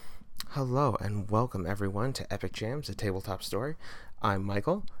Hello and welcome everyone to Epic Jams, a tabletop story. I'm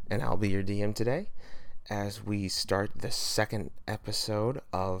Michael and I'll be your DM today as we start the second episode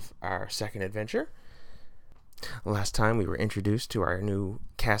of our second adventure. Last time we were introduced to our new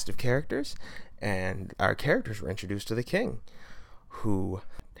cast of characters, and our characters were introduced to the king, who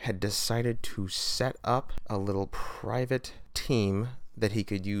had decided to set up a little private team that he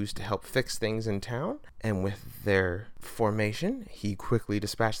could use to help fix things in town, and with their formation, he quickly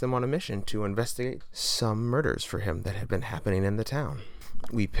dispatched them on a mission to investigate some murders for him that had been happening in the town.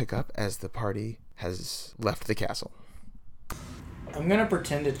 We pick up as the party has left the castle. I'm gonna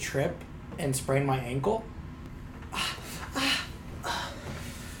pretend to trip and sprain my ankle.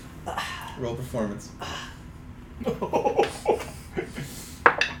 Roll performance.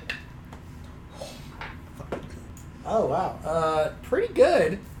 Oh wow, pretty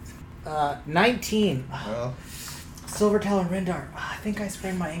good. 19. Well, Silvertail and Rendar. I think I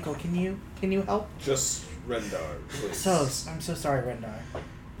sprained my ankle. Can you help? Just Rendar, please. I'm so sorry, Rendar,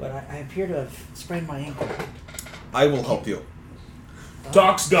 but I appear to have sprained my ankle. I will help you.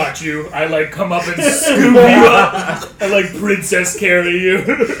 Doc's got you. I come up and scoop you up. I princess carry you.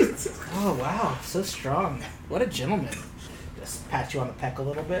 Oh wow, so strong. What a gentleman. Just pat you on the peck a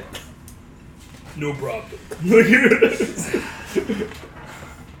little bit. No problem.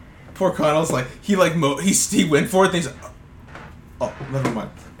 Poor Connell's he went for it. And he's like, oh, never mind,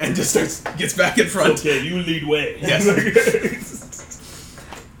 and just gets back in front. Okay, you lead way. Yes.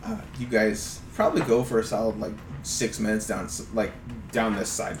 You guys probably go for a solid 6 minutes down this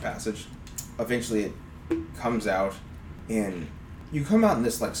side passage. Eventually, it comes out, and you come out in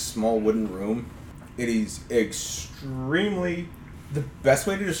this small wooden room. It is extremely. The best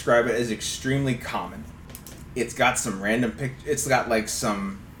way to describe it is extremely common. It's got some random It's got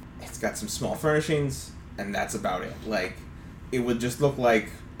some small furnishings, and that's about it. It would just look like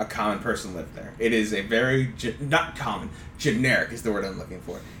a common person lived there. It is a very not common. Generic is the word I'm looking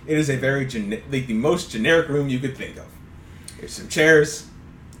for. It is a very the most generic room you could think of. There's some chairs,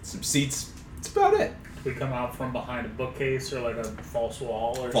 some seats. That's about it. We come out from behind a bookcase or a false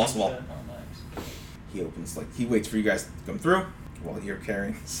wall or false something. wall. Oh, nice. He opens he waits for you guys to come through while you're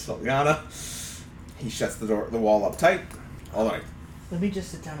carrying Sulliana. He shuts the wall up tight. All right. Let me just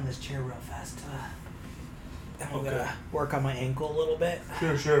sit down in this chair real fast. And I'm Okay. gonna work on my ankle a little bit.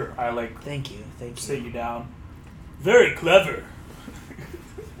 Sure. I Thank you. sit you down. Very clever.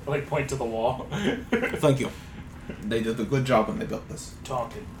 I point to the wall. Thank you. They did a good job when they built this.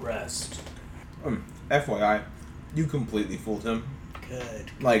 Talk and rest. FYI, you completely fooled him. Good.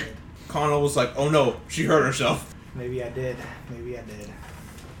 Connell was oh no, she hurt herself. Maybe I did.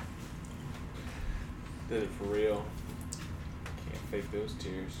 Did it for real. Can't fake those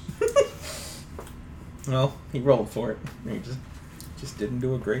tears. Well, he rolled for it. He just didn't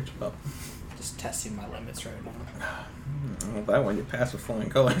do a great job. Just testing my limits right now. Well, that one you passed with flying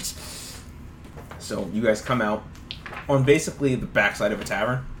colors. So you guys come out on basically the backside of a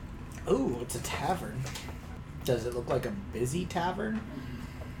tavern. Ooh, it's a tavern. Does it look like a busy tavern?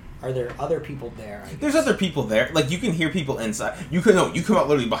 Are there other people there? There's other people there. You can hear people inside. You come out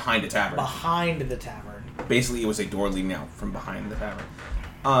literally behind a tavern. Behind the tavern. Basically, it was a door leading out from behind the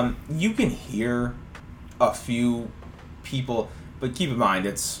tavern. You can hear a few people, but keep in mind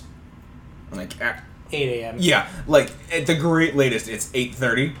it's 8 a.m. Yeah, at the great latest, it's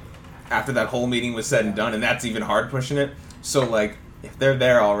 8:30 after that whole meeting was said and done, and that's even hard pushing it. So, if they're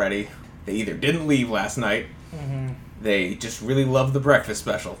there already, they either didn't leave last night, they just really love the breakfast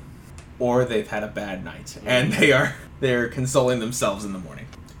special, or they've had a bad night, and they're consoling themselves in the morning.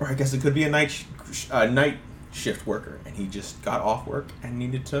 Or I guess it could be a night shift worker, and he just got off work and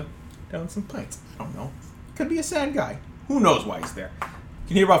needed to down some pints. I don't know. Could be a sad guy. Who knows why he's there? You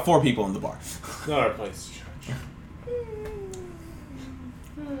can hear about 4 people in the bar. Not our place to judge.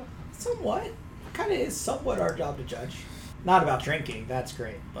 Somewhat. Kind of is somewhat our job to judge. Not about drinking, that's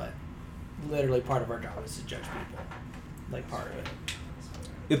great, but literally part of our job is to judge people. Part of it.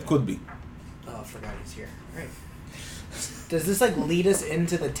 It could be. Oh, I forgot he's here. Right. Does this lead us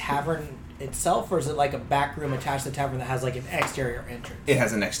into the tavern itself, or is it a back room attached to the tavern that has an exterior entrance? It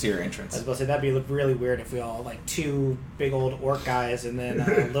has an exterior I entrance. was about to say that'd be really weird if we all 2 big old orc guys and then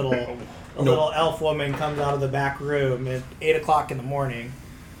a little elf woman comes out of the back room at 8 o'clock in the morning.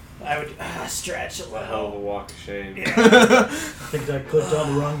 I would stretch a A hell of a little. walk of shame. Yeah. I think I clicked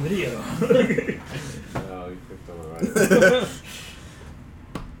on the wrong video. No, you picked on the right.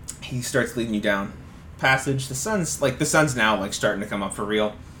 He starts leading you down passage. The sun's now starting to come up for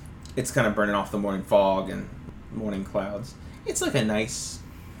real. It's kind of burning off the morning fog and morning clouds. It's a nice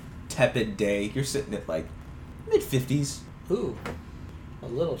tepid day. You're sitting at mid-50s. Ooh. A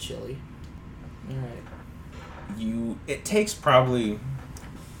little chilly. All right. It takes probably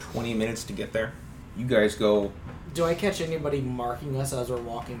 20 minutes to get there. You guys go. Do I catch anybody marking us as we're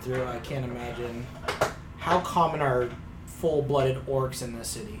walking through? I can't imagine. How common are full-blooded orcs in this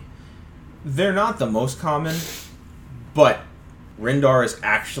city? They're not the most common, but Rindar is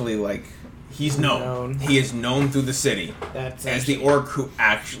actually like he's known. He is known through the city as the orc who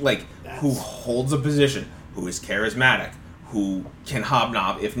actually who holds a position, who is charismatic, who can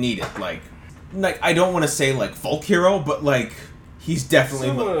hobnob if needed. Like I don't want to say like folk hero, but like he's definitely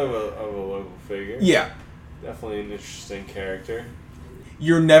somewhat of a local figure. Yeah, definitely an interesting character.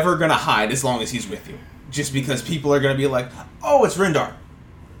 You're never gonna hide as long as he's with you, just because people are gonna be like, "Oh, it's Rindar."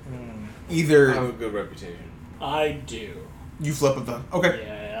 Either I have a good reputation. I do. You flip up the okay.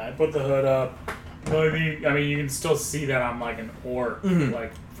 Yeah, I put the hood up. I mean, you can still see that I'm like an orc,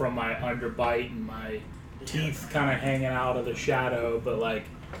 like from my underbite and my teeth kind of hanging out of the shadow. But like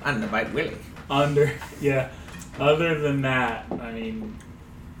Underbite Willie. Other than that, I mean,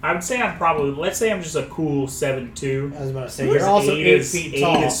 I would say I'm probably. Let's say I'm just a cool 7'2". I was about to say you're also 8 feet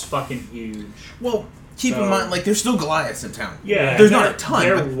tall. 8 is fucking huge. Well, keep in mind, like, there's still Goliaths in town. Yeah, there's not a ton.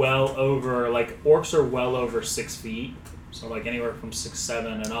 They're but well over, like, orcs are well over 6 feet. So, like, anywhere from 6'7"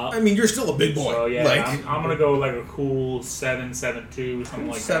 and up. I mean, you're still a big boy. So, yeah, like, I'm going to go, like, a cool 7'2", something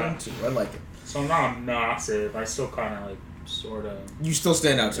like that. 7'2", I like it. So I'm not massive. I still kind of, like, sort of... You still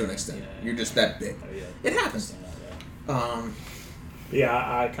stand out to an extent. Yeah. You're just that big. Yeah, it happens. Yeah,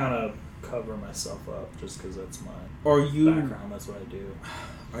 I kind of cover myself up just because that's my background. That's what I do.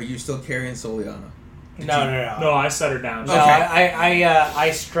 Are you still carrying Soliana? No. No, I set her down. No, Okay.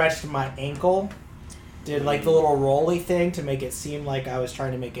 I stretched my ankle, did like the little rolly thing to make it seem like I was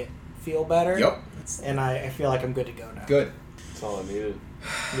trying to make it feel better. Yep. And I feel like I'm good to go now. Good. That's all I needed.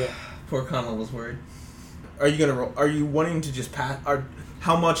 Yeah. Poor Connell was worried. Are you gonna roll? Are you wanting to just pass?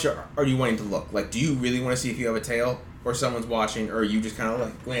 How much are you wanting to look? Like, do you really want to see if you have a tail, or someone's watching, or are you just kind of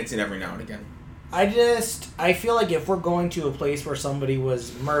like glancing every now and again? I feel like if we're going to a place where somebody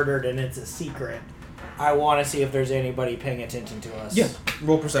was murdered and it's a secret, I want to see if there's anybody paying attention to us. Yeah.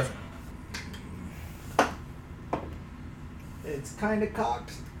 Roll perception. It's kind of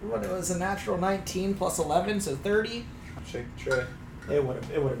cocked. What, it was a natural 19 plus 11, so 30. Shake the tray. It would have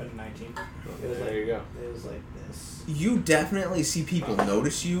been a 19. It was There you go. It was like this. You definitely see people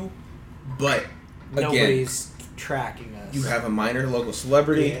notice you, but again, Nobody's tracking us. you have a minor local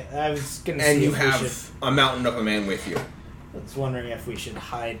celebrity, Yeah, I was gonna. and see you if have a mountain of a man with you. I was wondering if we should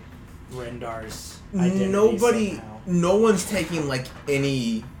hide Rendar's identity somehow. No one's taking like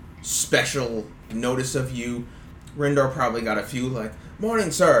any special notice of you. Rendar probably got a few like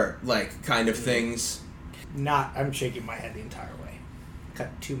 "morning, sir," like kind of things. I'm shaking my head the entire way. Cut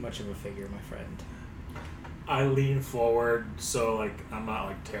too much of a figure, my friend. I lean forward so like I'm not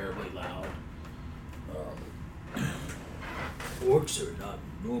like terribly loud. Orcs are not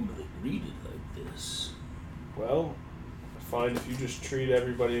normally greeted like this. Well, I find if you just treat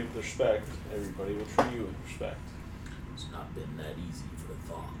everybody with respect, everybody will treat you with respect. It's not been that easy for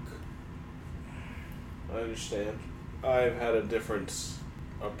Thok. I understand. I've had a different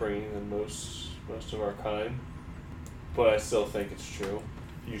upbringing than most of our kind, but I still think it's true.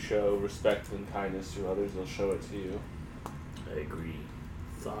 If you show respect and kindness to others, they'll show it to you. I agree.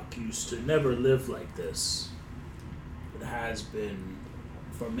 Thok used to never live like this. It has been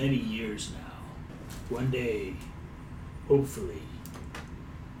for many years now. One day, hopefully,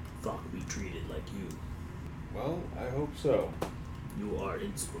 Thok will be treated like you. Well, I hope so. You are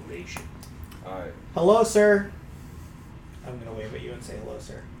inspiration. Hello, sir. I'm gonna wave at you and say hello,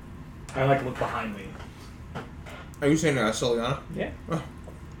 sir. I like look behind me. Are you saying Soliana? Yeah. Oh.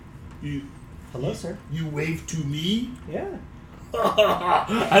 Hello, sir. You wave to me? Yeah.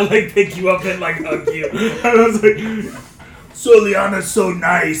 I like pick you up and like hug you. I was like, Soliana's so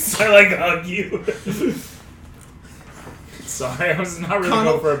nice. I like hug you. Sorry, I was not really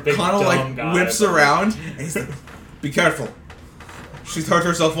going for a big Connell dumb like guy. whips around and he's like, "Be careful. She's hurt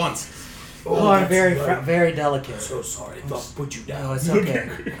herself once." Oh, I'm very delicate. So sorry, I thought put you down. No, it's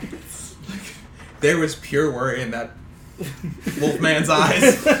okay. There was pure worry in that Wolfman's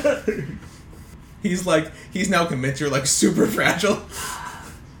eyes. He's now convinced you're like super fragile.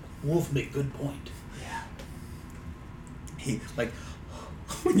 Wolf make good point. Yeah. He like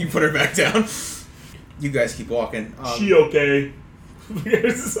when you put her back down. You guys keep walking. She okay?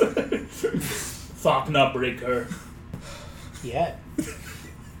 Thok not break her. Yeah.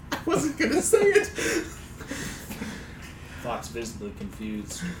 I wasn't gonna say it. Thok's visibly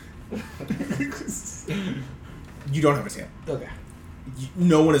confused. You don't have a tail. Okay.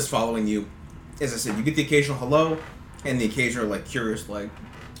 No one is following you. As I said, you get the occasional hello. and the occasional, like, curious, like,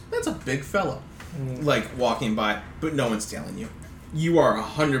 that's a big fellow, like, walking by, but no one's tailing you. You are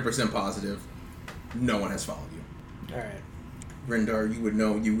 100% positive no one has followed you. All right. Rendar, you would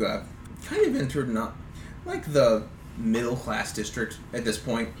know you kind of entered not like the middle-class district at this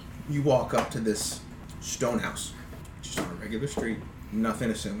point. You walk up to this stone house, just on a regular street, nothing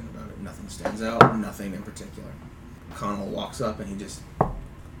assuming about it, nothing stands out, nothing in particular. Connell walks up and he just...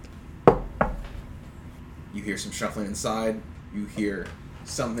 You hear some shuffling inside, you hear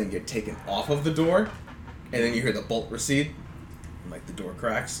something get taken off of the door, and then you hear the bolt recede, and like the door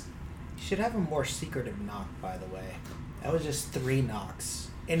cracks. You should have a more secretive knock, by the way. That was just 3 knocks.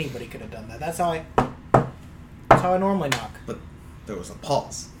 Anybody could have done that. That's how I normally knock. But there was a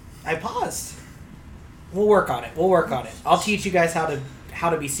pause. I paused. We'll work on it. I'll teach you guys how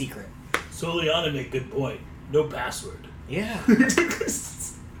to be secret. Soliana made a good point. No password. Yeah.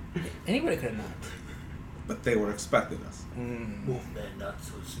 Anybody could have knocked. But they were expecting us. Wolfman not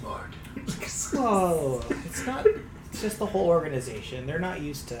so smart. Whoa. It's not... It's just the whole organization. They're not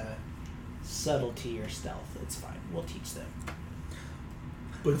used to subtlety or stealth. It's fine. We'll teach them.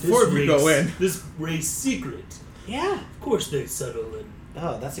 But Before we go in... This race secret. Yeah. Of course they settle in.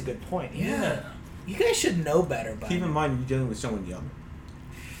 Oh, that's a good point. Yeah. You guys should know better, but Keep in mind you're dealing with someone young.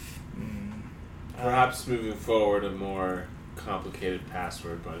 Perhaps moving forward, a more complicated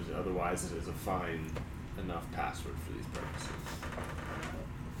password, but otherwise it is a fine enough password for these purposes.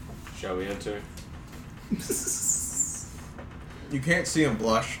 Shall we enter? You can't see him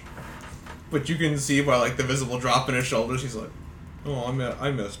blush, but you can see by like the visible drop in his shoulders. He's like, "Oh,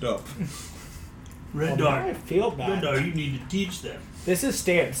 I messed up." Well, now I feel bad. Rendar, you need to teach them. This is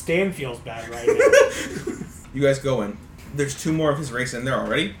Stan. Stan feels bad right now. You guys go in. There's 2 more of his race in there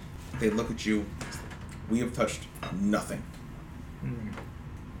already. They look at you. We have touched nothing.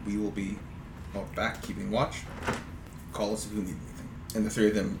 We will be back keeping watch. Call us if you need anything. And the 3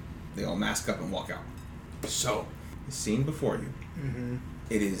 of them, they all mask up and walk out. So, the scene before you.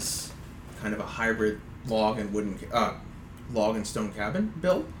 It is kind of a hybrid log and stone cabin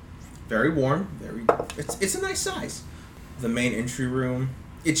built. Very warm. It's a nice size. The main entry room.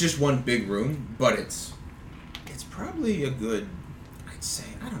 It's just one big room, but it's probably a good, I'd say,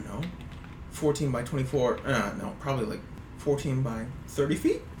 I don't know, 14 by 24. No, probably like 14 by 30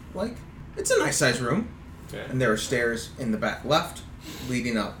 feet. Like, it's a nice size room. Okay. And there are stairs in the back left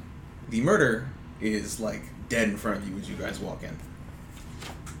leading up. The murder is like dead in front of you as you guys walk in.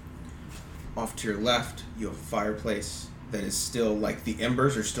 Off to your left, you have a fireplace that is still like the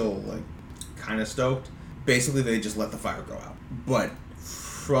embers are still like kind of stoked. Basically, they just let the fire go out. But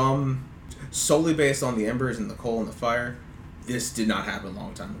from solely based on the embers and the coal and the fire, this did not happen a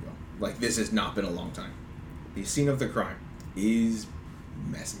long time ago. Like, this has not been a long time. The scene of the crime is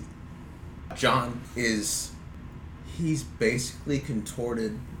messy. John he's basically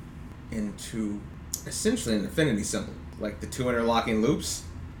contorted into essentially an infinity symbol. Like the 2 interlocking loops.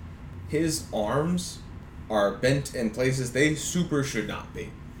 His arms are bent in places they super should not be.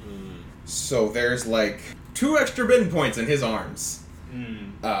 So there's like 2 extra bend points in his arms.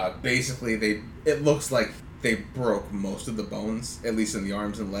 Basically, it looks like they broke most of the bones, at least in the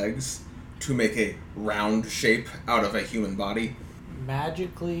arms and legs, to make a round shape out of a human body.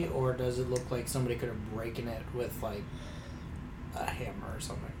 Magically, or does it look like somebody could have broken it with like a hammer or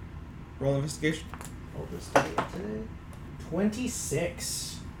something? Roll investigation. Roll this today.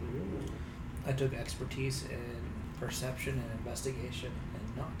 26. I took expertise in perception and investigation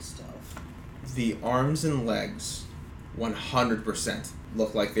and not stealth. The arms and legs 100%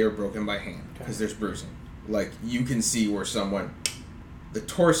 look like they were broken by hand because there's bruising. Like, you can see where the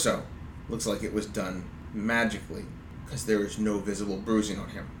torso looks like it was done magically because there is no visible bruising on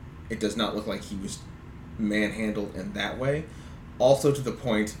him. It does not look like he was manhandled in that way. Also to the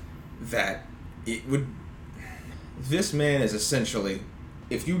point that this man is essentially,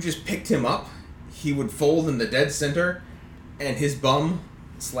 if you just picked him up, he would fold in the dead center and his bum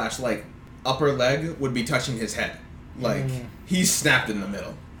 / like upper leg would be touching his head. Like, he's snapped in the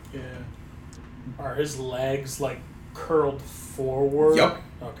middle. Yeah. Are his legs, like, curled forward? Yup.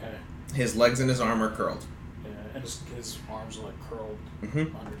 Okay. His legs and his arm are curled. Yeah, and his arms are, like, curled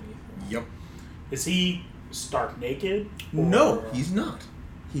underneath. Yep. Is he stark naked? No, he's not.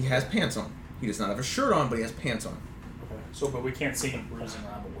 He has pants on. He does not have a shirt on, but he has pants on. Okay. So, but we can't see him bruising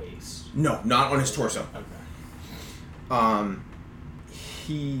around the waist. No, not on his torso. Okay.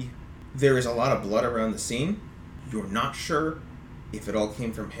 There is a lot of blood around the scene. You're not sure if it all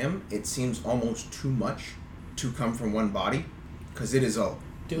came from him. It seems almost too much to come from one body, because it is all...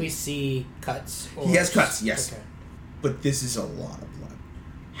 Do we see cuts? He has cuts, yes. Okay. But this is a lot of blood.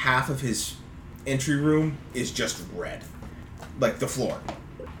 Half of his entry room is just red. Like the floor.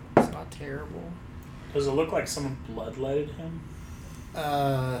 It's not terrible. Does it look like someone bloodletted him?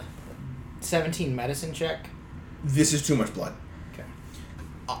 17 medicine check. This is too much blood. Okay.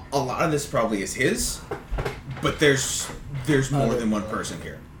 A lot of this probably is his, but there's more than one person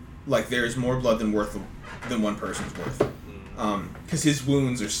here. Like, there's more blood than one person's worth. Because his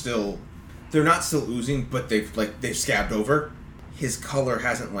wounds are still, they're not still oozing, but they've scabbed over. His color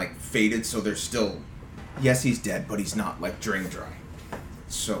hasn't like faded, so there's still, yes, he's dead, but he's not like drain dry.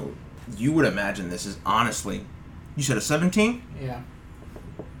 So you would imagine this is honestly, you said a 17? Yeah.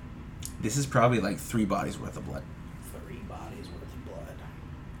 This is probably like 3 bodies worth of blood. 3 bodies worth of blood.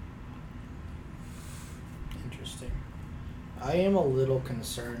 Interesting. I am a little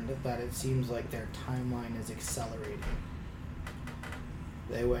concerned that it seems like their timeline is accelerating.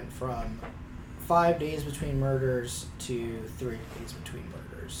 They went from 5 days between murders to 3 days between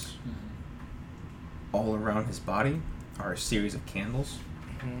murders. All around his body are a series of candles.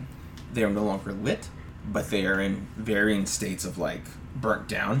 Mm-hmm. They are no longer lit, but they are in varying states of like burnt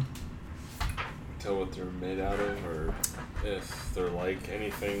down. Tell what they're made out of, or if they're like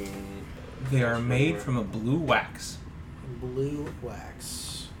anything. They are made from a blue wax. Blue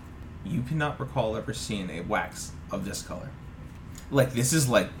wax. You cannot recall ever seeing a wax of this color. Like, this is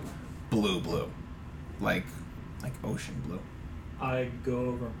like blue. Like ocean blue. I go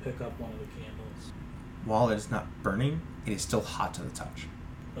over and pick up one of the candles. While it is not burning, it is still hot to the touch.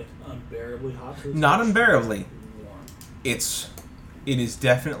 Like unbearably hot to the Not touch? unbearably. Warm. It is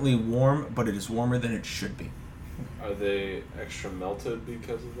definitely warm, but it is warmer than it should be. Are they extra melted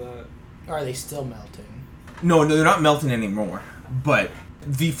because of that? Are they still melting? No, they're not melting anymore. But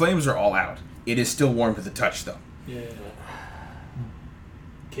the flames are all out. It is still warm to the touch, though. Yeah.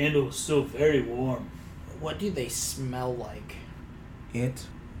 Candle was still very warm. What do they smell like? It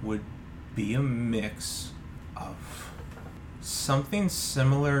would be a mix of something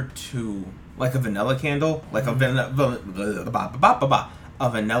similar to like a vanilla candle, like a vanilla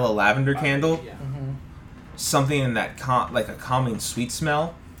lavender candle. Yeah. Mm-hmm. Something in that like a calming sweet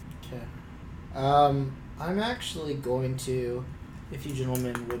smell. Okay. I'm actually going to, if you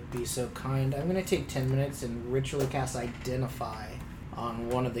gentlemen would be so kind, I'm going to take 10 minutes and ritually cast Identify on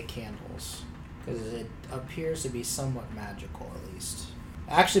one of the candles. Because it appears to be somewhat magical, at least.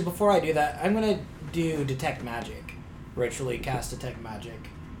 Actually, before I do that, I'm going to do Detect Magic. Ritually cast Detect Magic.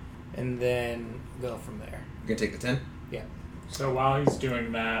 And then go from there. You're gonna take the 10? Yeah. So while he's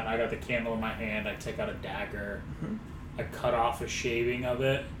doing that, I got the candle in my hand. I take out a dagger. Mm-hmm. I cut off a shaving of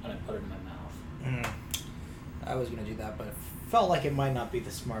it, and I put it in my mouth. I was going to do that, but it felt like it might not be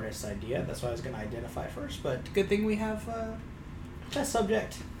the smartest idea. That's why I was going to identify first. But good thing we have test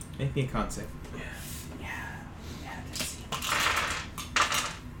subject. Make me a con save. Yeah, let's see.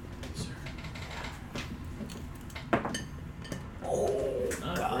 Oh,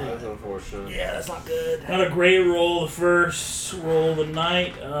 Not God. That's unfortunate. Yeah, that's not good. Not a great roll. The first roll of the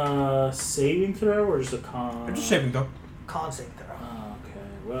night. Saving throw or just a con? I'm just shaving though. Con save throw. Oh, okay.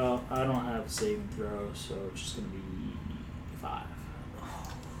 Well, I don't have a saving throw, so it's just gonna be 5.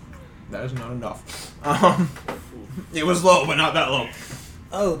 That is not enough. It was low, but not that low.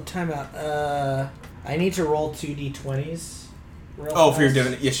 Oh, timeout. I need to roll 2d20s. real Oh, for your fast.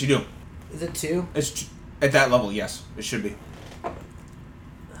 dividend. Yes, you do. Is it 2? It's at that level. Yes, it should be.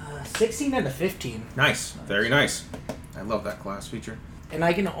 16 and a 15. Nice. Very nice. I love that class feature. And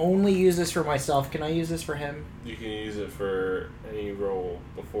I can only use this for myself. Can I use this for him? You can use it for any roll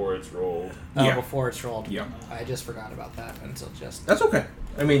before it's rolled. Oh, Yeah. before it's rolled. Yeah. I just forgot about that until just... That's okay.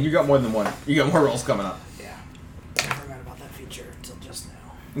 I mean, you got more than one. You got more rolls coming up. Yeah. I forgot about that feature until just now.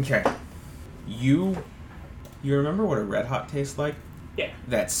 Okay. You remember what a red hot tastes like? Yeah.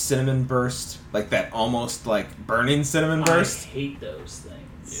 That cinnamon burst, like that almost like burning cinnamon burst. I hate those things.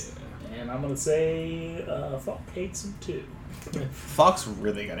 Yeah. And I'm gonna say Falk hates them too. Fox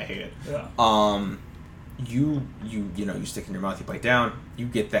really gonna hate it. Yeah. You stick it in your mouth, you bite down, you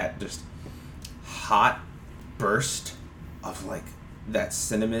get that just hot burst of like that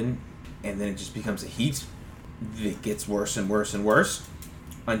cinnamon, and then it just becomes a heat. It gets worse and worse and worse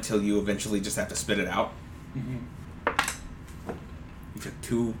until you eventually just have to spit it out. You took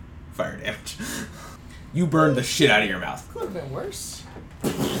 2 fire damage. You burned the shit out of your mouth. Could have been worse.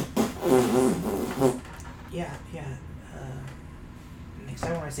 Yeah. Next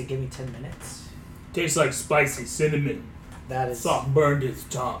time when I say give me 10 minutes, Tastes like spicy cinnamon. that is Salt burned its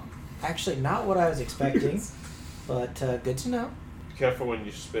tongue. actually not what I was expecting, but good to know. Be careful when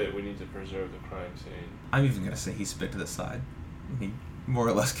you spit. We need to preserve the crime scene. I'm even gonna say he spit to the side. He more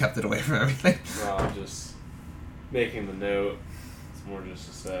or less kept it away from everything. Well, I'm just making the note. It's more just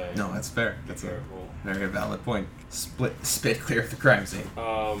to say. No, that's fair. Be That's a careful. very valid point. Spit clear of the crime scene.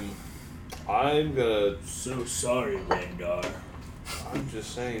 I'm gonna. So sorry, Rendar. I'm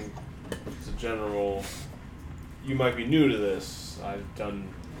just saying, it's a general. You might be new to this. I've done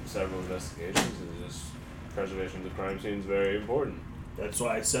several investigations, and this preservation of the crime scene is very important. That's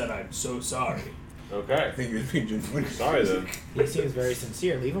why I said I'm so sorry. Okay. I think you're being genuine. Sorry then. He seems very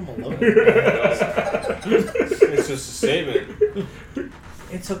sincere. Leave him alone. It's just a statement.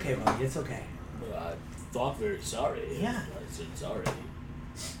 It's okay, buddy. It's okay. Well, I thought very sorry. Yeah. I said sorry.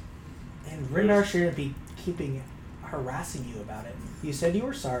 And Rindar shouldn't be harassing you about it. You said you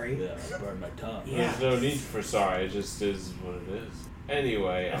were sorry. Yeah, I burned my tongue. Yeah. There's no need for sorry. It just is what it is.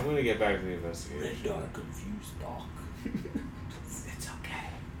 Anyway, I'm gonna get back to the investigation. Rendar confused Doc. It's okay.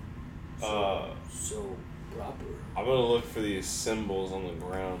 So proper. I'm gonna look for these symbols on the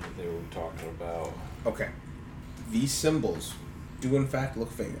ground that they were talking about. Okay. These symbols do in fact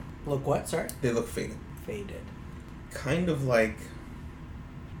look faded. Look what? Sorry? They look faded. Faded. Kind of like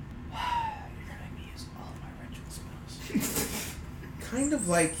You're gonna use all of my ritual spells. kind of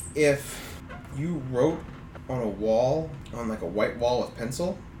like if you wrote on a wall, on like a white wall with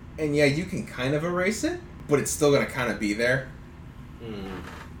pencil, and yeah, you can kind of erase it, but it's still gonna kind of be there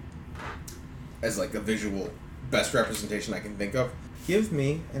as like a visual best representation I can think of. Give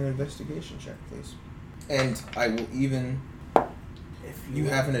me an investigation check, please. And I will even... If You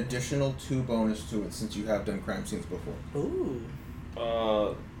have an additional 2 bonus to it since you have done crime scenes before. Ooh.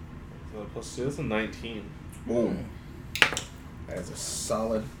 Plus 2, that's a 19. Ooh. That is a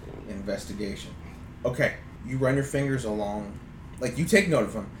solid investigation. Okay, you run your fingers along, like you take note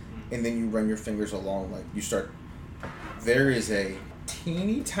of them, and then you run your fingers along, like you start. There is a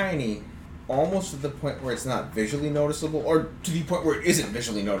teeny tiny, almost to the point where it's not visually noticeable, or to the point where it isn't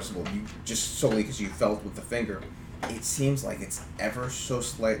visually noticeable, you just solely because you felt with the finger. It seems like it's ever so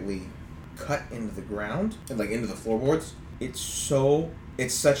slightly cut into the ground, and like into the floorboards.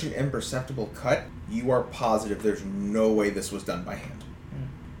 It's such an imperceptible cut, you are positive there's no way this was done by hand.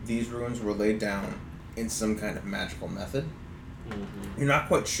 These runes were laid down in some kind of magical method. You're not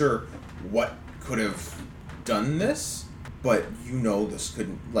quite sure what could have done this, but you know this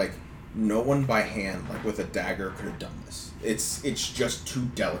couldn't, like, no one by hand, like with a dagger, could have done this. It's just too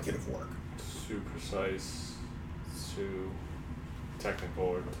delicate of work. Too precise, too technical,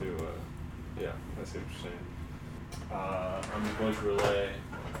 or too, yeah, I see what you're saying. I'm going to relay,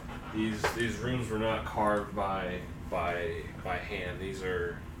 these runes were not carved by hand. These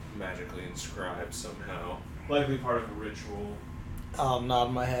are magically inscribed somehow. Likely part of a ritual. I'll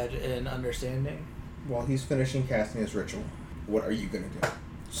nod my head in understanding. While he's finishing casting his ritual, what are you going to do?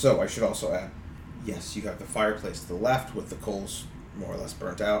 So, I should also add, yes, you have the fireplace to the left with the coals more or less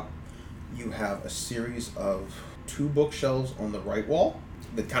burnt out. You have a series of 2 bookshelves on the right wall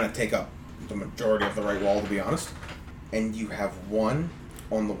that kind of take up the majority of the right wall, to be honest. And you have one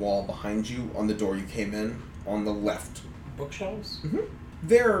on the wall behind you, on the door you came in, on the left. Bookshelves?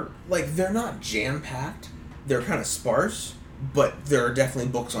 They're not jam-packed. They're kind of sparse, but there are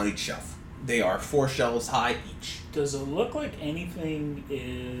definitely books on each shelf. They are 4 shelves high each. Does it look like anything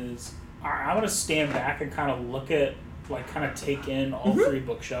is... I'm going to stand back and kind of look at, like, kind of take in all 3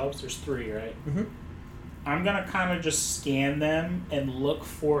 bookshelves. There's 3, right? I'm going to kind of just scan them and look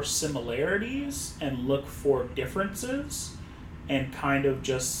for similarities and look for differences and kind of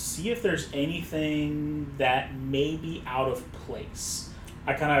just see if there's anything that may be out of place.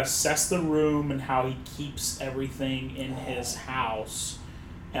 I kind of assess the room and how he keeps everything in his house,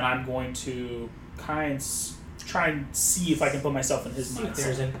 and I'm going to try and see if I can put myself in his See if mindset.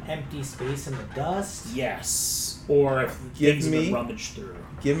 there's an empty space in the dust. Yes. Or if Give things have me- been rummaged through.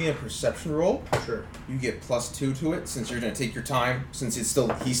 Give me a perception roll. Sure. You get +2 to it since you're going to take your time, since he still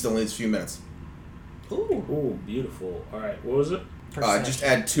needs a few minutes. Ooh. Ooh, beautiful. Alright, what was it? Just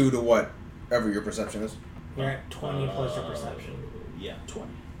add 2 to whatever your perception is. You're at 20 plus your perception. Yeah, 20.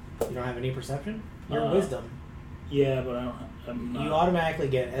 You don't have any perception? Your Uh, wisdom. Yeah, but I'm not... You automatically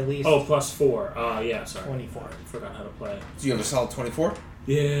get at least Oh, +4. Yeah, sorry. 24. I forgot how to play. So you have a solid 24?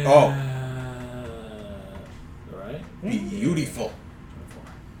 Yeah. Alright. Beautiful. 24.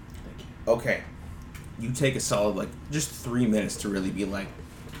 Thank you. Okay. You take a solid, just 3 minutes to really be like,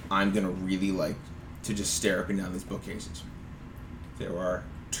 I'm going to really to just stare up and down these bookcases. There are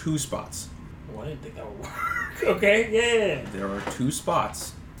 2 spots. Well, I didn't think that would work. Okay, yeah. There are 2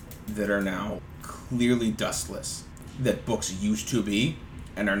 spots that are now clearly dustless, that books used to be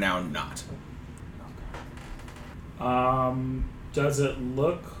and are now not. Does it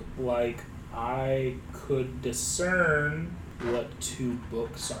look like I could discern what 2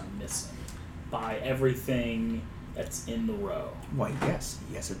 books are missing by everything that's in the row? Why, yes.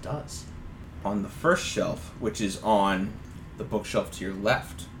 Yes, it does. On the first shelf, which is on the bookshelf to your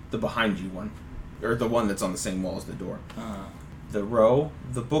left, the behind you one, or the one that's on the same wall as the door, the row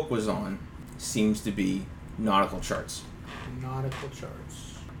the book was on seems to be nautical charts. Nautical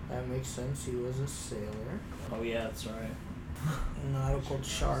charts. That makes sense. He was a sailor. Oh yeah, that's right. Nautical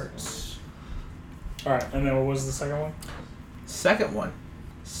charts. All right, and then what was the second one? Second one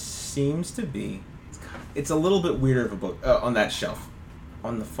seems to be... It's a little bit weirder of a book on that shelf.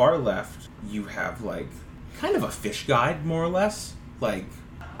 On the far left, you have, like, kind of a fish guide, more or less. Like,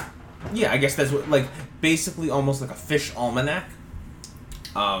 yeah, I guess that's what... Like, basically almost like a fish almanac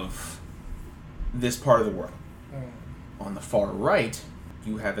of this part of the world. On the far right,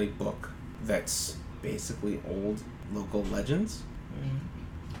 you have a book that's basically old local legends.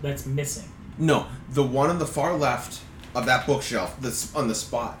 That's missing. No, the one on the far left of that bookshelf, that's on the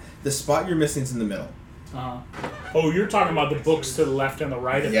spot you're missing is in the middle. Oh, you're talking about the books to the left and the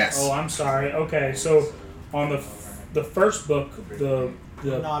right of Yes. it. Oh, I'm sorry. Okay, so on the first book, the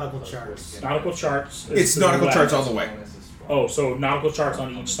Nautical charts. nautical charts. is It's to the nautical left. charts all the way. Oh, so nautical charts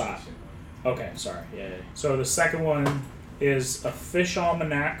on each side. Okay, sorry. Yeah. So the second one is a fish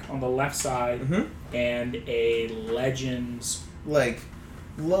almanac on the left side and a legends. Like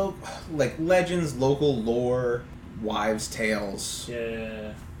legends, local lore, wives' tales.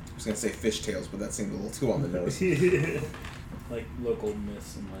 Yeah. I was gonna say fish tales, but that seemed a little too on the nose. Like local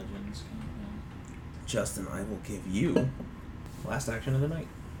myths and legends. Justin, I will give you last action of the night.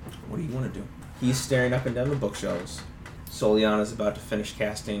 What do you want to do? He's staring up and down the bookshelves. Soliana's about to finish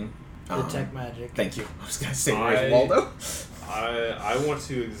casting. Detect magic. Thank you. I was gonna say, where's Waldo? I want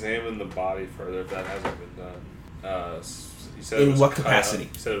to examine the body further if that hasn't been done. You said In it was what cut capacity?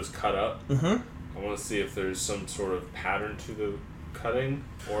 Up. You said it was cut up. Mm-hmm. I want to see if there's some sort of pattern to the cutting,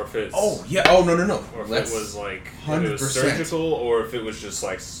 or if it's Oh yeah. Oh no. or if Let's- it was like if 100%. it was surgical, or if it was just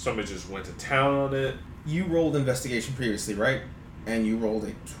like somebody just went to town on it. You rolled investigation previously, right? And you rolled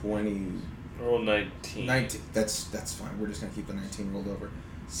a 20. I rolled 19. 19. That's fine. We're just gonna keep the 19 rolled over.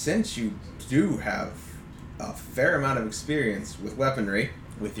 Since you do have a fair amount of experience with weaponry,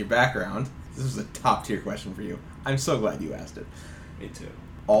 with your background, this was a top tier question for you. I'm so glad you asked it. Me too.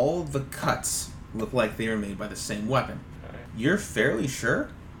 All the cuts look like they were made by the same weapon. Okay. You're fairly sure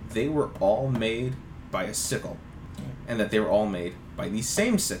they were all made by a sickle, and that they were all made by the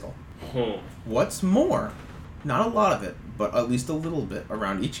same sickle. What's more, not a lot of it, but at least a little bit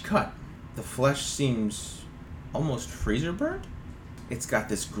around each cut, the flesh seems almost freezer burned. It's got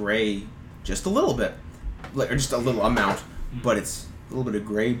this gray, just a little bit, or just a little amount, but it's a little bit of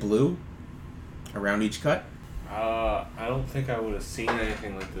gray blue around each cut. I don't think I would have seen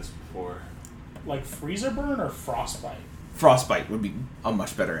anything like this before. Like freezer burn or frostbite? Frostbite would be a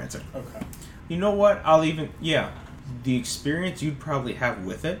much better answer. Okay. You know what? The experience you'd probably have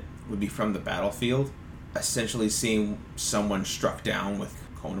with it would be from the battlefield, essentially seeing someone struck down with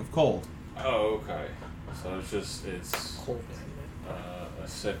Cone of Cold. Oh, okay. So it's Cold. a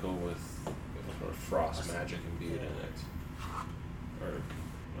sickle with sort of frost magic imbued in it. Or,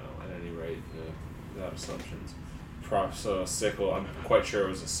 well, at any rate, without assumptions. So a sickle, I'm quite sure it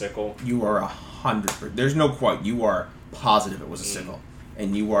was a sickle. You are 100%. There's no quite. You are positive it was a sickle.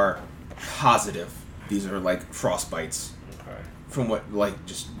 And you are positive these are like frostbites. Okay. From what, like,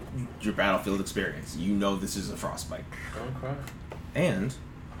 just your battlefield experience. You know this is a frostbite. Okay. And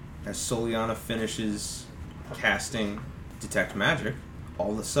as Soliana finishes casting Detect Magic,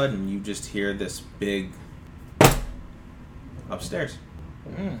 all of a sudden you just hear this big upstairs.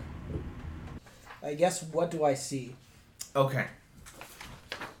 I guess, what do I see? Okay.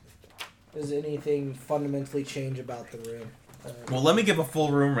 Does anything fundamentally change about the room? Well, let me give a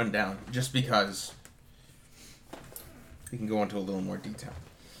full room rundown, just because we can go into a little more detail.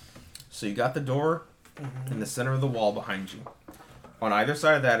 So you got the door in the center of the wall behind you. On either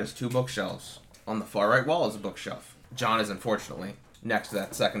side of that is two bookshelves. On the far right wall is a bookshelf. John is, unfortunately, next to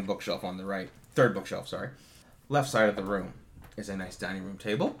that second bookshelf on the right. Third bookshelf, sorry. Left side of the room is a nice dining room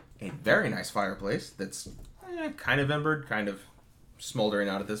table. A very nice fireplace that's kind of embered, kind of smoldering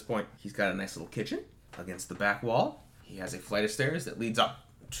out at this point. He's got a nice little kitchen. Against the back wall, he has a flight of stairs that leads up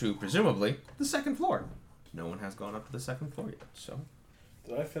to, presumably, the second floor. No one has gone up to the second floor yet, so...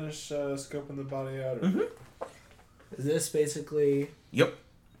 Did I finish scoping the body out? Or Is this basically Yep.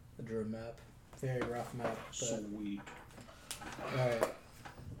 a Druid map? Very rough map. But, Sweet. alright.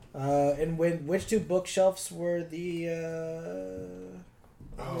 And which two bookshelves were the...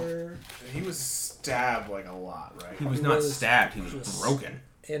 were... He was stabbed like a lot, right? He was He not was- stabbed, he was was- broken.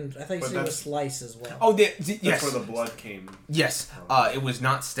 And I think But it was that's- slice as well. Oh, yes. That's where the blood came. Yes, it was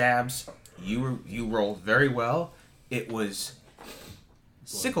not stabs. You rolled very well. It was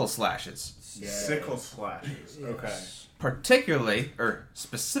sickle slashes. Sickle slashes. Okay. Yes. Particularly, or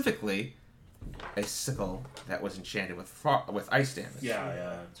specifically, a sickle that was enchanted with ice damage. Yeah,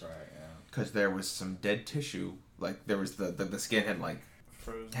 that's right. Yeah. Because there was some dead tissue, like there was the skin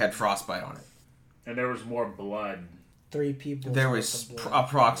Frozen. had frostbite on it. And there was more blood. 3 people. There was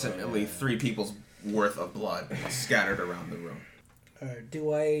approximately 3 people's worth of blood scattered around the room.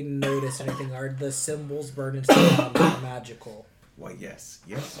 Do I notice anything? Are the symbols burned into the ground magical? Why, yes,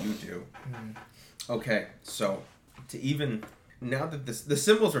 you do. Okay, so to even now that the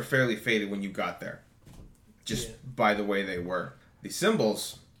symbols were fairly faded when you got there, just by the way they were. The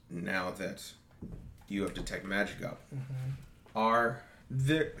symbols, now that you have detect magic up, are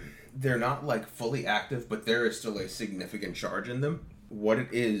they're not like fully active, but there is still a significant charge in them. What it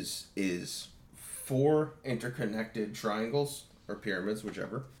is 4 interconnected triangles or pyramids,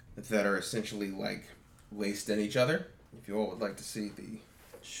 whichever, that are essentially like laced in each other. If you all would like to see the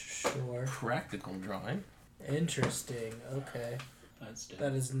Sure. practical drawing. Interesting. Okay. That's dead.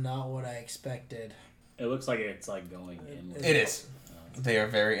 That is not what I expected. It looks like it's like going in. It is. They are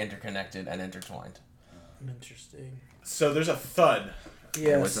very interconnected and intertwined. Interesting. So there's a thud.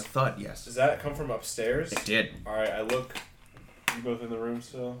 There was a Yes. thud, yes. Does that come from upstairs? It did. All right, I look. You both in the room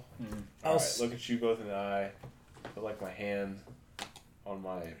still? I'll All right, s- look at you both in the eye. Put like my hand on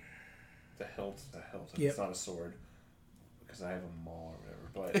the hilt. Yep. It's not a sword because I have a maul or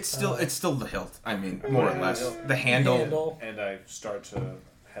whatever. But It's still the hilt. I mean, more or less. The handle. and I start to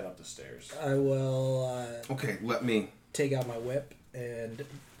head up the stairs. I will Okay, let me. take out my whip and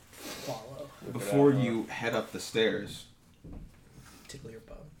follow. Before you head up the stairs, Tickle your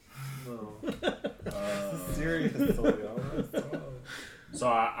bum. Serious. So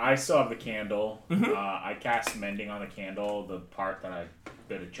I still have the candle. I cast mending on the candle, the part that I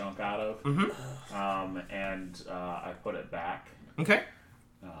bit a chunk out of, and I put it back, okay.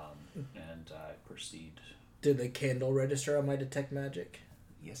 and I proceed. Did the candle register on my detect magic?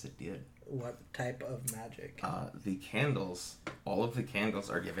 Yes, it did. What type of magic? The candles, all of the candles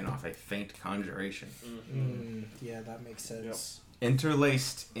are giving off a faint conjuration. Yeah, that makes sense.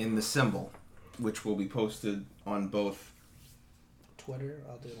 Interlaced in the symbol, which will be posted on both, Twitter?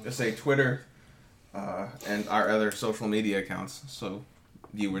 I'll do it. let's say, Twitter and our other social media accounts, so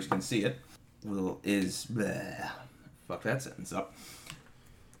viewers can see it. Fuck that sentence up.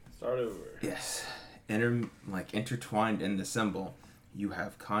 Start over. Yes. Intertwined in the symbol, you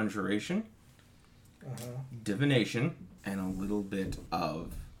have conjuration, divination, and a little bit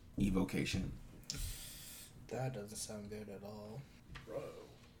of evocation. That doesn't sound good at all.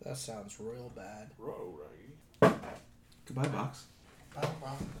 That sounds real bad. Goodbye, box.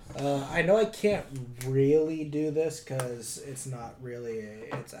 I know I can't really do this because it's not really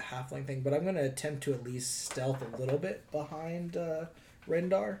it's a halfling thing, but I'm going to attempt to at least stealth a little bit behind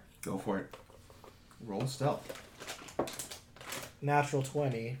Rendar. Go for it. Roll stealth. Natural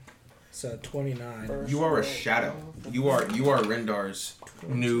 20, so 29. You are a shadow. You are Rendar's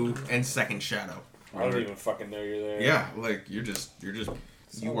new and second shadow. I don't even fucking know you're there. Yeah, like you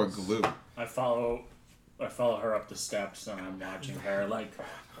are glue. I follow her up the steps, and I'm watching her like.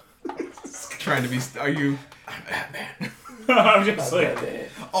 Trying to be. Are you? I'm just like.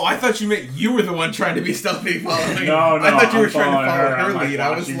 Oh, I thought you meant you were the one trying to be stealthy following. No, I thought you were I'm trying to follow her. her I'm, lead. I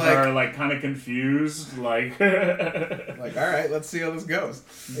was watching like, her, like kind of confused, like. like, all right, let's see how this goes.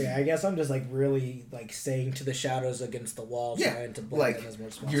 Yeah, I guess I'm just like really like staying to the shadows against the wall, Yeah, trying to blend like in as much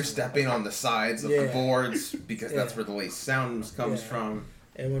as possible. you're stepping on the sides of the boards because that's where the lace sounds comes Yeah. from.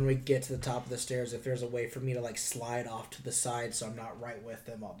 And when we get to the top of the stairs, if there's a way for me to like slide off to the side so I'm not right with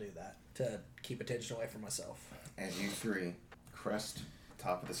them, I'll do that to keep attention away from myself. As you 3 crest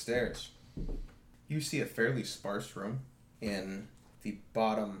top of the stairs, you see a fairly sparse room in the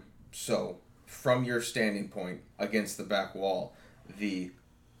bottom. So, from your standing point against the back wall, the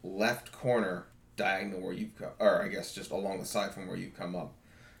left corner diagonal where you've come, or I guess just along the side from where you come up,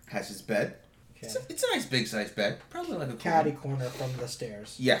 has his bed. Okay. It's a nice big sized bed, probably like a Caddy corner from the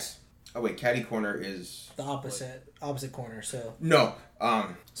stairs. Yes. Oh wait, caddy corner is The opposite corner. So no.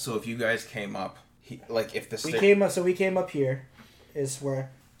 So if you guys came up, if the we came up here, is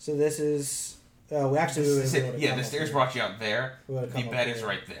where. So this is. We actually. We would've the come up stairs here. brought you out there. We would've The come up bed is here.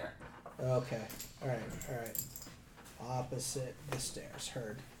 right there. Okay. All right. Opposite the stairs.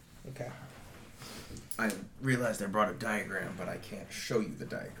 Heard. Okay. I realized I brought a diagram, but I can't show you the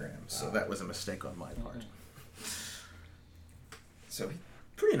diagram, so that was a mistake on my part. So,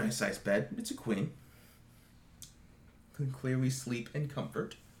 pretty nice sized bed. It's a queen. Can clearly sleep in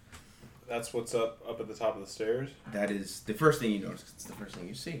comfort. That's what's up at the top of the stairs. That is the first thing you notice. It's the first thing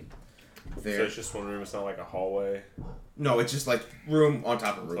you see. So There. it's just one room. It's not like a hallway. No, it's just like room on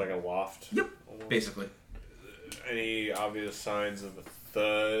top of It's room. like a loft. Yep. almost. Basically. Any obvious signs of a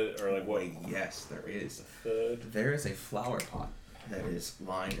thud or like what? Wait, yes, there is. Thud. There is a flower pot that is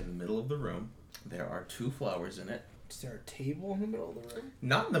lying in the middle of the room. There are 2 flowers in it. Is there a table in the middle of the room?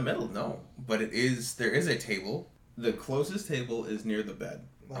 Not in the middle, no. But it is. There is a table. The closest table is near the bed.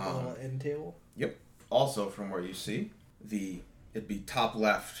 Like a little end table? Yep. Also, from where you see, it'd be top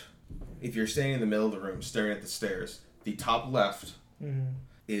left. If you're standing in the middle of the room, staring at the stairs, the top left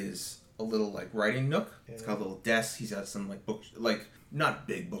is a little like writing nook. Yeah. It's got a little desk. He's got some like not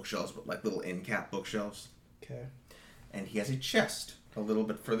big bookshelves, but like little end cap bookshelves. Okay. And he has a chest a little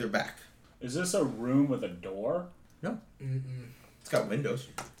bit further back. Is this a room with a door? No, Mm-mm. it's got windows.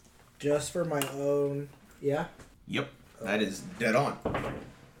 Just for my own... Yeah? Yep, that is dead on.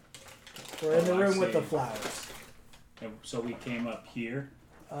 We're in the Oh, I room with see. the flowers. And so we came up here.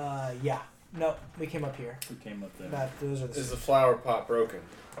 Yeah. No, we came up here. We came up there. Those are Is the... the flower pot broken?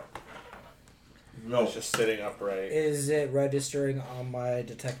 No, It's just sitting upright. Is it registering on my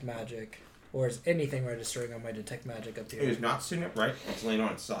detect magic? Or is anything registering on my detect magic up it here? is not sitting upright. It's laying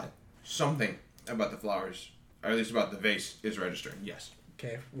on its side. Something about the flowers, or at least about the vase, is registering. Yes.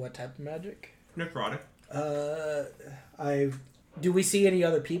 Okay, what type of magic? Necrotic. Do we see any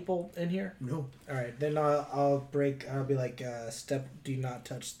other people in here? No. All right, then I'll be like, step, do not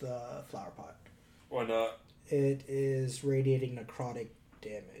touch the flower pot. Why not? It is radiating necrotic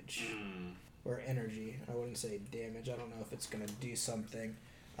damage. Or energy. I wouldn't say damage. I don't know if it's going to do something.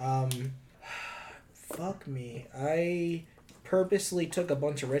 Fuck me. I purposely took a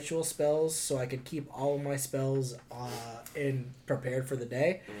bunch of ritual spells so I could keep all of my spells in prepared for the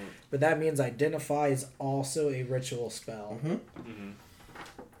day. But that means Identify is also a ritual spell.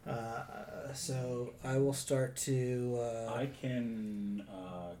 So I will start to... I can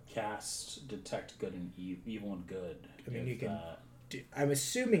cast Detect Good and Evil and Good. I mean, if you can- that- I'm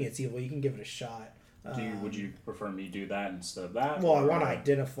assuming it's evil. You can give it a shot. would you prefer me do that instead of that? Well, I or- want to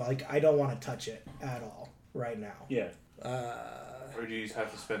identify. Like, I don't want to touch it at all right now. Yeah. Or do you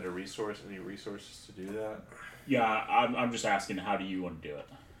have to spend any resources to do that? Yeah, I'm just asking, how do you want to do it?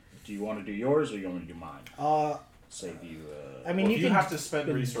 Do you want to do yours or you want to do mine? I Save you. mean, Well, you if you can have to spend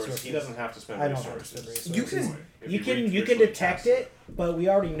spend resources. He resources. doesn't have to spend I don't have to resources. spend You resources. can If You can ritually detect cast it, but we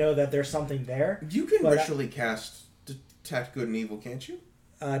already know that there's something there. You can But ritually cast detect good and evil, can't you?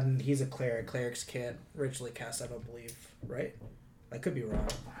 And he's a cleric. Clerics can't ritually cast, I don't believe. Right? I could be wrong.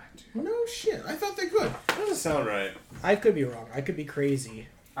 No shit. I thought they could. That doesn't sound right. I could be wrong. I could be crazy.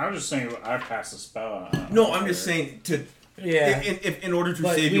 I was just saying, I cast a spell. No, I'm just saying to. Yeah. In order to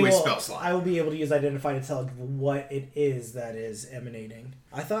But save we you a will- spell slot. I will be able to use Identify to tell what it is that is emanating.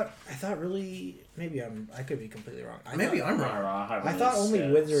 I thought really maybe I could be completely wrong. Maybe I'm wrong. I thought only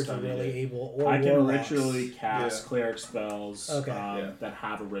wizards are really able, or I can warlocks. ritually cast Yeah. cleric spells Okay. that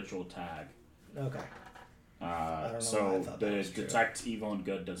have a ritual tag. Okay. don't know why I So thought that the was true. Detect Evil and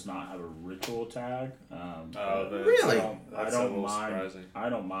Good does not have a ritual tag. Really? I That's a don't little mind. surprising. I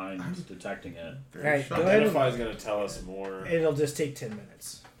don't mind detecting it. Very Alright, shocked. go ahead. Identify is going to tell us more. It'll just take 10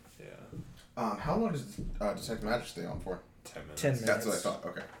 minutes. Yeah. How long does detect magic stay on for? 10 minutes. 10 minutes. That's what I thought.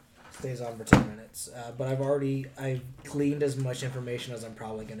 Okay. Stays on for 10 minutes. But I've gleaned as much information as I'm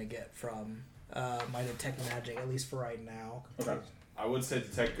probably going to get from my detect magic, at least for right now. Okay. I would say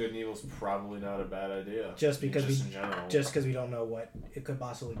detect good and evil is probably not a bad idea. Just because just in general. Just because we don't know what it could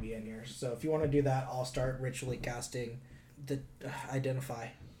possibly be in here. So if you want to do that, I'll start ritually casting the Identify.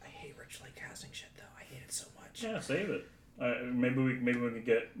 I hate ritually casting shit though. I hate it so much. Yeah, save it. Maybe we can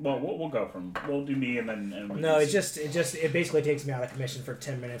get. Well, we'll go from. We'll do me and then. And we No, can it basically takes me out of commission for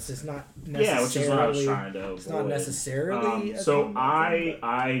 10 minutes. It's not necessarily. Yeah, which is what I was trying to avoid. It's not necessarily. So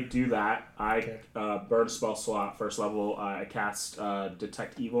I do that. I Okay. burn a spell slot, first level. I cast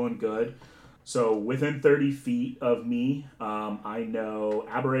Detect Evil and Good. So within 30 feet of me, I know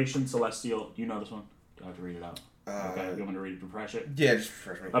Aberration Celestial. Do you know this one? Do I have to read it out? Okay, you want me to read it to refresh it? Yeah, just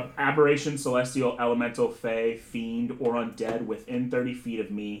refresh me. Aberration, Celestial, Elemental, Fey, Fiend, or Undead within 30 feet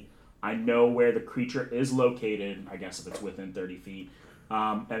of me. I know where the creature is located, I guess if it's within 30 feet.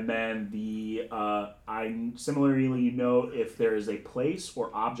 And then I similarly know if there is a place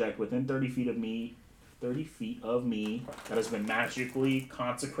or object within 30 feet of me that has been magically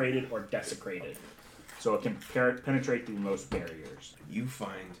consecrated or desecrated. So it can penetrate through most barriers. You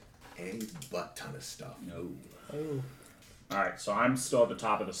find a butt ton of stuff. No. Oh. Alright, so I'm still at the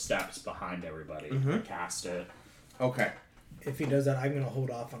top of the steps behind everybody. I cast it. Okay. If he does that, I'm gonna hold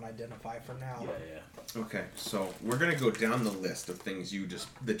off on Identify for now. Yeah. Okay. So we're gonna go down the list of things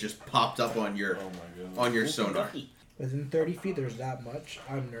that just popped up on your Oh my god. on your sonar. Within 30 feet, there's that much.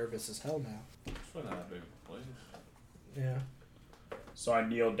 I'm nervous as hell now. It's not a big place. Yeah. So I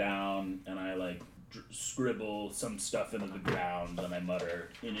kneel down and I like scribble some stuff into the ground, and I mutter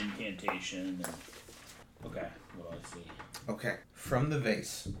an incantation. And... Okay, what do I see? Okay. From the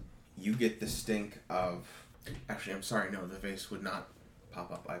vase, you get the stink of... Actually, I'm sorry. No, the vase would not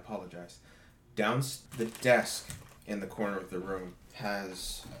pop up. I apologize. Down the desk in the corner of the room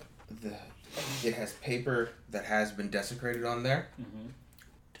has it has paper that has been desecrated on there. Mm-hmm.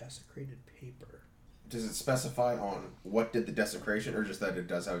 Desecrated paper. Does it specify on what did the desecration, or just that it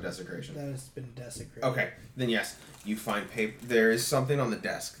does have a desecration? That has been desecrated. Okay, then yes, you find paper. There is something on the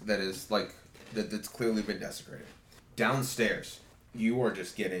desk that is like that's clearly been desecrated. Downstairs, you are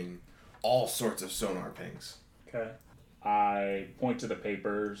just getting all sorts of sonar pings. Okay. I point to the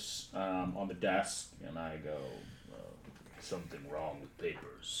papers on the desk, and I go, something wrong with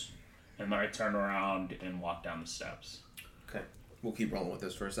papers. And then I turn around and walk down the steps. Okay, we'll keep rolling with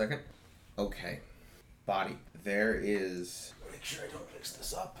this for a second. Okay, body. There is... Make sure I don't mix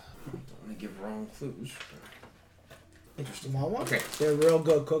this up. Don't want to give wrong clues. Interesting. You want one? Okay. They're real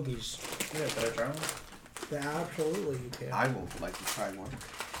good cookies. Yeah, can I try one? Yeah, absolutely, you can. I will like to try one.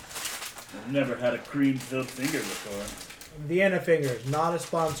 I've never had a cream-filled finger before. Vienna Fingers, not a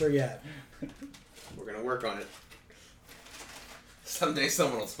sponsor yet. We're gonna work on it. Someday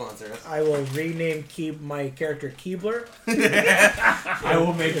someone will sponsor us. I will rename my character Keebler. I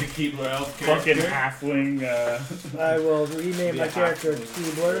will make the Keebler elf Fucking character. halfling. I will rename my Yeah, character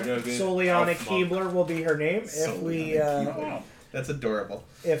halfling. Keebler. We're gonna be Soliana elf monk. Keebler will be her name Wow. That's adorable.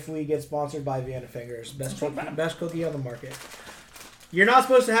 if we get sponsored by Vienna Fingers. Best cookie on the market. You're not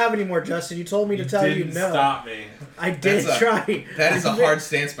supposed to have any more, Justin. You told me to tell you didn't no. Stop me. I did That's try. That is I a put- hard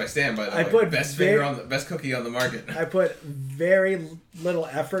stance by Stan, by the I way. put Best big- finger on the best cookie on the market. I put very little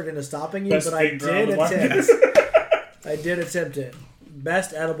effort into stopping you, Best but I finger on did the market. attempt. I did attempt it.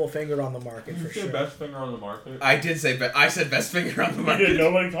 Best edible finger on the market for sure. Best finger on the market. I did say I said best finger on the Yeah, market.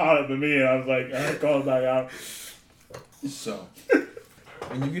 nobody caught it but me, and I was like, I called back out. So,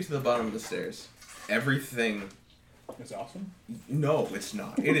 when you get to the bottom of the stairs, everything... It's awesome. No, it's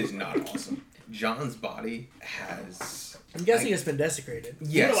not. It is not awesome. John's body has... I'm guessing it's been desecrated.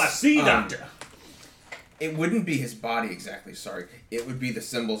 Yes. What do I see, Doctor? It wouldn't be his body exactly, sorry. It would be the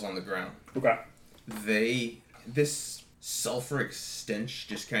symbols on the ground. Okay. This sulfuric stench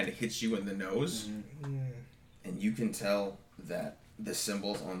just kind of hits you in the nose, and you can tell that the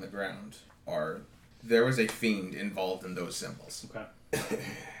symbols on the ground are... There was a fiend involved in those symbols. Okay.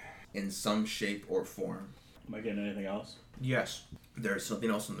 In some shape or form. Am I getting anything else? Yes. There's something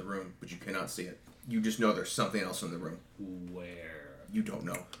else in the room, but you cannot see it. You just know there's something else in the room. Where? You don't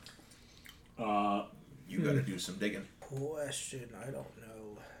know. You gotta do some digging. Question, I don't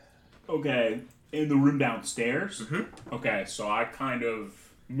know. Okay, in the room downstairs? Mm-hmm. Okay, so I kind of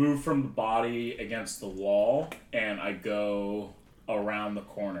move from the body against the wall, and I go around the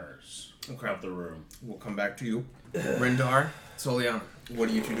corners of the room. We'll come back to you. Rindar, Soliana, what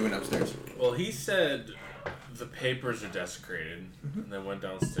are you two doing upstairs? Well, he said the papers are desecrated, and then went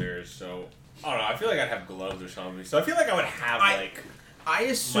downstairs. So I don't know. I feel like I'd have gloves or something. So I feel like I would have I my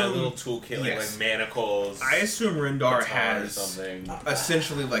assume little toolkit, yes. like manacles. I assume Rindar baton or has something.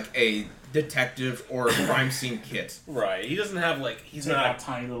 essentially like a detective or a crime scene kit. Right. He doesn't have like he's They not. got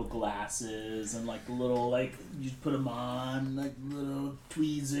tiny little glasses and like little like you put them on like little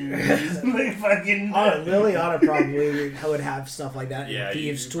tweezers, like fucking. Liliana probably would have stuff like that. Yeah, and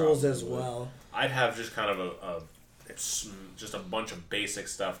thieves' you tools probably as would. well. I'd have just kind of just a bunch of basic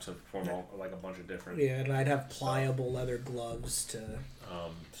stuff to form like a bunch of different. Yeah, and I'd have pliable leather gloves to.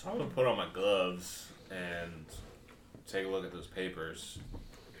 So I'm gonna put on my gloves and take a look at those papers.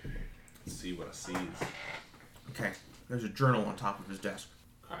 See what I see. Okay. There's a journal on top of his desk.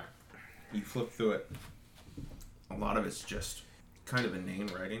 Okay. You flip through it. A lot of it's just kind of inane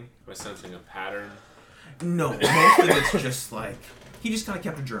writing. Am I sensing a pattern? No, most of it's just like he just kind of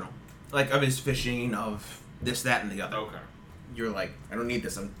kept a journal, like of his fishing, of this, that, and the other. Okay. You're like, I don't need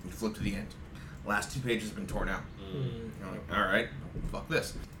this. You flip to the end. Last 2 pages have been torn out. You're like, all right, fuck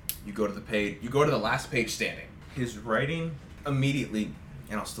this. You go to the page. You go to the last page standing. His writing immediately,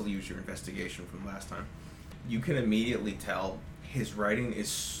 and I'll still use your investigation from last time. You can immediately tell his writing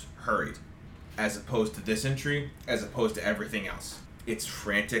is hurried, as opposed to this entry, as opposed to everything else. It's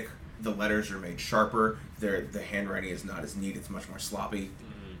frantic. The letters are made sharper. The handwriting is not as neat. It's much more sloppy.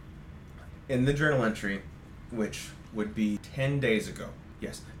 In the journal entry, which would be 10 days ago.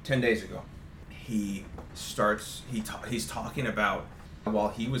 Yes, 10 days ago. He's talking about while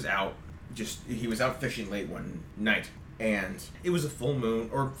he was out fishing late one night, and it was a full moon,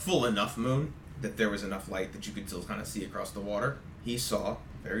 or full enough moon, that there was enough light that you could still kind of see across the water, he saw a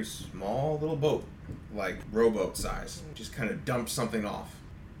very small little boat, like rowboat size, just kind of dumped something off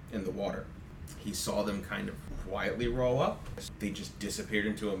in the water. He saw them kind of quietly row up. They just disappeared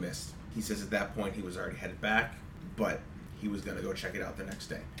into a mist. He says at that point he was already headed back, but he was going to go check it out the next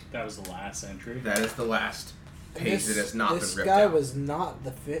day. That was the last entry. That is the last page that has not been ripped out. This guy was not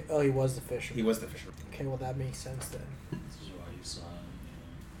the fish. Oh, he was the fisherman. He was the fisherman. Okay, well that makes sense then. This is why you saw him.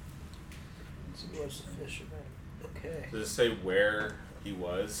 He was the fisherman. Okay. Does it say where he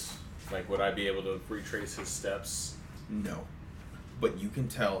was? Like, would I be able to retrace his steps? No. But you can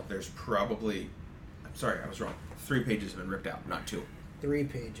tell there's probably... I'm sorry, I was wrong. 3 pages have been ripped out, not 2. 3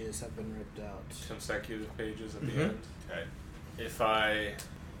 pages have been ripped out. Consecutive pages at Mhm. the end? Okay. If I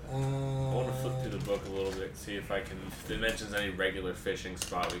want to flip through the book a little bit, see if I can... If it mentions any regular fishing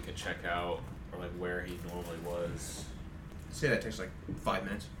spot we can check out, or like where he normally was. Say that takes like 5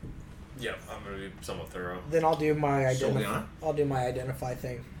 minutes. Yep, I'm going to be somewhat thorough. Then I'll do my Solely on it? I'll do my identify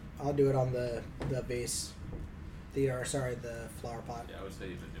thing. I'll do it on the base. The flower pot. Yeah, I would say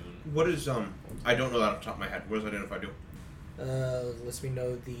you've been doing... What is, I don't know that off the top of my head. What does Identify do? Lets me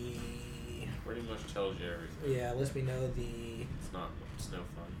know the... Pretty much tells you everything. Yeah, lets me know the... It's no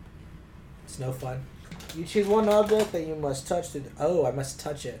fun. It's no fun. You choose one object that you must touch to... Oh, I must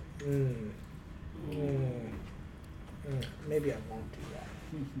touch it. Maybe I won't do that.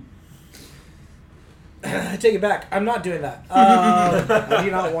 I take it back. I'm not doing that. I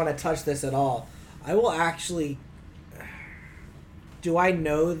do not want to touch this at all. I will actually... Do I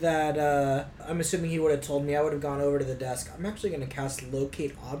know that... I'm assuming he would have told me. I would have gone over to the desk. I'm actually going to cast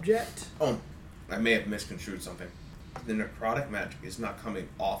Locate Object. Oh, I may have misconstrued something. The necrotic magic is not coming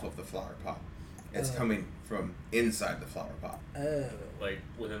off of the flower pot. It's coming from inside the flower pot. Oh. Like,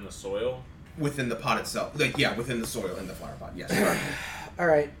 within the soil? Within the pot itself. Like, yeah, within the soil in the flower pot. Yes. Sorry.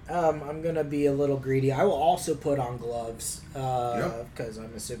 Alright, I'm going to be a little greedy. I will also put on gloves. Yep. Because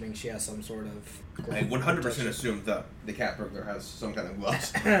I'm assuming she has some sort of... I 100% assume the cat burglar has some kind of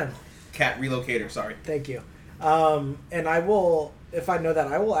gloves. Cat relocator, sorry. Thank you. And I will, if I know that,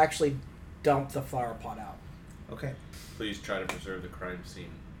 I will actually dump the flower pot out. Okay. Please try to preserve the crime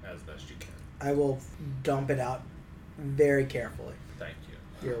scene as best you can. I will dump it out very carefully. Thank you.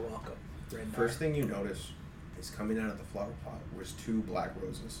 You're welcome. Red First thing you notice is coming out of the flower pot was 2 black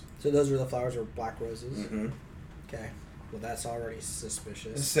roses. So those were the flowers, were black roses? Mm-hmm. Okay. Well, that's already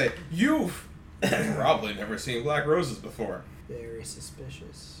suspicious. Let's say, you've probably never seen black roses before. Very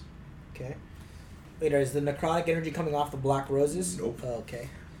suspicious. Okay. Wait, is the necrotic energy coming off the black roses? Nope. Oh, okay.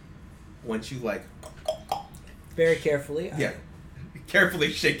 Once you, like... Very carefully. Yeah.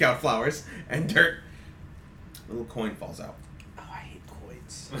 Carefully shake out flowers and dirt. A little coin falls out. Oh, I hate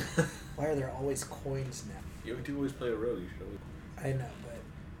coins. Why are there always coins now? You do always play a rogue, you should always... I know, but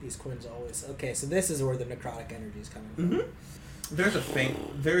these coins always... Okay, so this is where the necrotic energy is coming from.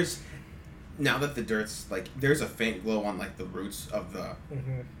 Mm-hmm. There's... Now that the dirt's, like... There's a faint glow on, like, the roots of the...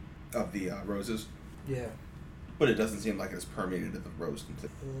 Mm-hmm. Of the roses. Yeah. But it doesn't seem like it's permeated the rose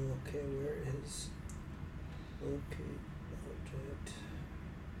completely. Okay, where is... Okay, object...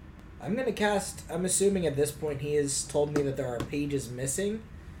 I'm gonna cast... I'm assuming at this point he has told me that there are pages missing.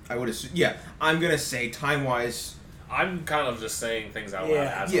 I would assume... Yeah, I'm gonna say, time-wise... I'm kind of just saying things out loud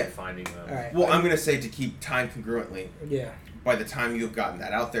as Yeah. I'm finding them. Alright. Well, I'm gonna say to keep time congruently. Yeah. By the time you've gotten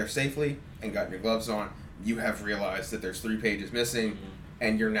that out there safely and gotten your gloves on, you have realized that there's 3 pages missing,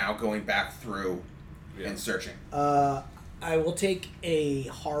 and you're now going back through and searching. I will take a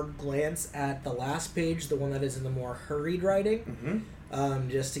hard glance at the last page, the one that is in the more hurried writing,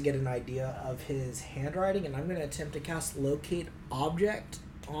 just to get an idea of his handwriting, and I'm going to attempt to cast Locate Object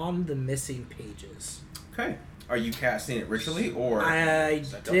on the missing pages. Okay. Are you casting it ritually, or... It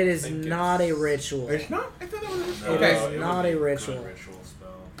is not a ritual. It's not? I thought that was a ritual. It Okay. is not a ritual. Good ritual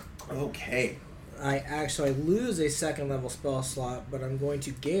spell. Okay. I lose a 2nd level spell slot, but I'm going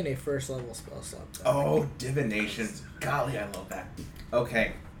to gain a 1st level spell slot back. Oh, divination. Golly, I love that.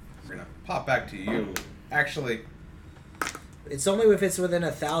 Okay. We're going to pop back to you. Actually... It's only if it's within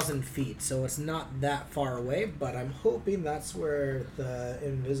 1,000 feet, so it's not that far away, but I'm hoping that's where the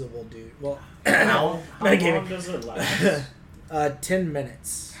invisible dude... Well, How metagaming. long does it last? 10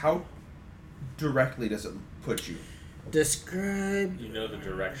 minutes. How directly does it put you? Describe... You know the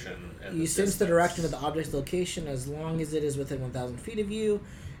direction. And You sense the direction of the object's location as long as it is within 1,000 feet of you.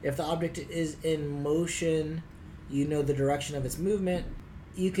 If the object is in motion, you know the direction of its movement.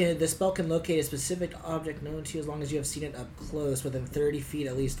 The spell can locate a specific object known to you as long as you have seen it up close, within 30 feet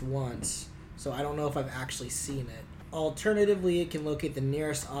at least once. So I don't know if I've actually seen it. Alternatively, it can locate the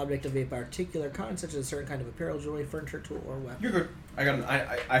nearest object of a particular kind, such as a certain kind of apparel, jewelry, furniture, tool, or weapon. You're good.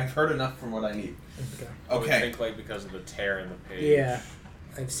 I've heard enough from what I need. Okay. I would Okay. think like because of the tear in the page. Yeah,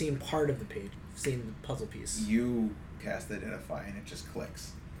 I've seen part of the page. I've seen the puzzle piece. You cast Identify and it just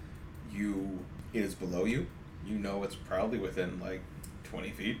clicks. It is below you. You know it's probably within like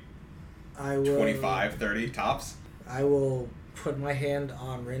 20 feet. I will 25, 30 tops. I will put my hand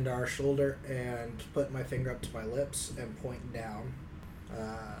on Rindar's shoulder and put my finger up to my lips and point down.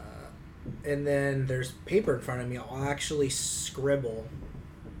 And then there's paper in front of me. I'll actually scribble.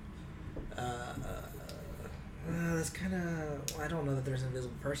 That's kind of... I don't know that there's an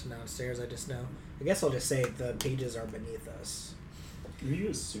invisible person downstairs. I just know... I guess I'll just say the pages are beneath us. Are you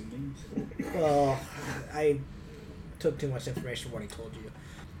assuming? Well, I took too much information from what he told you.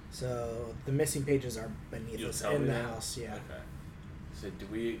 So, the missing pages are beneath You'll us tell in me the that? house, yeah. Okay. So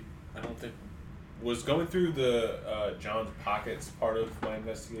I don't think... Was going through the John's pockets part of my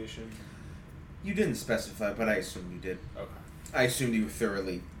investigation? You didn't specify, but I assumed you did. Okay. I assumed you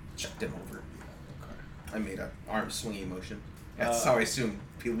thoroughly checked him over. Okay. I made a arm swinging motion. That's how I assume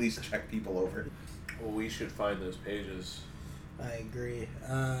police check people over. Well, we should find those pages. I agree.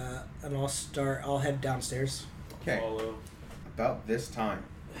 And I'll head downstairs. Okay. Follow. About this time,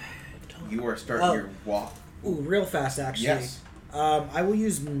 you are starting your walk. Ooh, real fast, actually. Yes. I will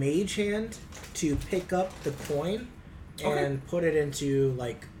use Mage Hand to pick up the coin and put it into,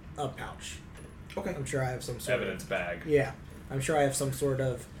 like, a pouch. Okay. I'm sure I have some sort Evidence bag. Yeah. I'm sure I have some sort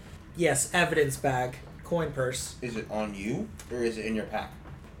of... Yes, evidence bag. Coin purse. Is it on you, or is it in your pack?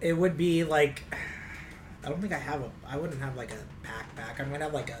 It would be, like... I don't think I wouldn't have, like, a pack. I'm going to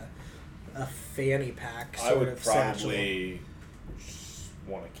have, like, a fanny pack I sort would of satchel. probably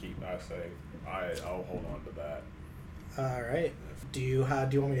want to keep. I'll hold on to that. All right. Do you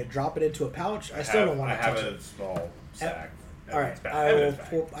want me to drop it into a pouch? I still don't want to touch I have it. a small sack. All right.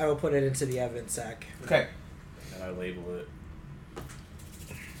 I will put it into the evidence sack. Okay. And I label it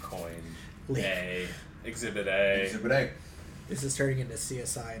coin Label. A, Exhibit A. Exhibit A. This is turning into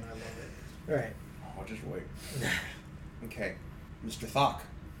CSI, and I love it. All right. Oh, just wait. Okay. Mr. Thok.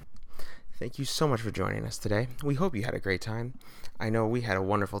 Thank you so much for joining us today. We hope you had a great time. I know we had a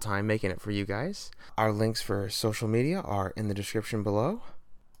wonderful time making it for you guys. Our links for social media are in the description below.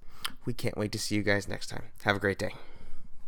 We can't wait to see you guys next time. Have a great day.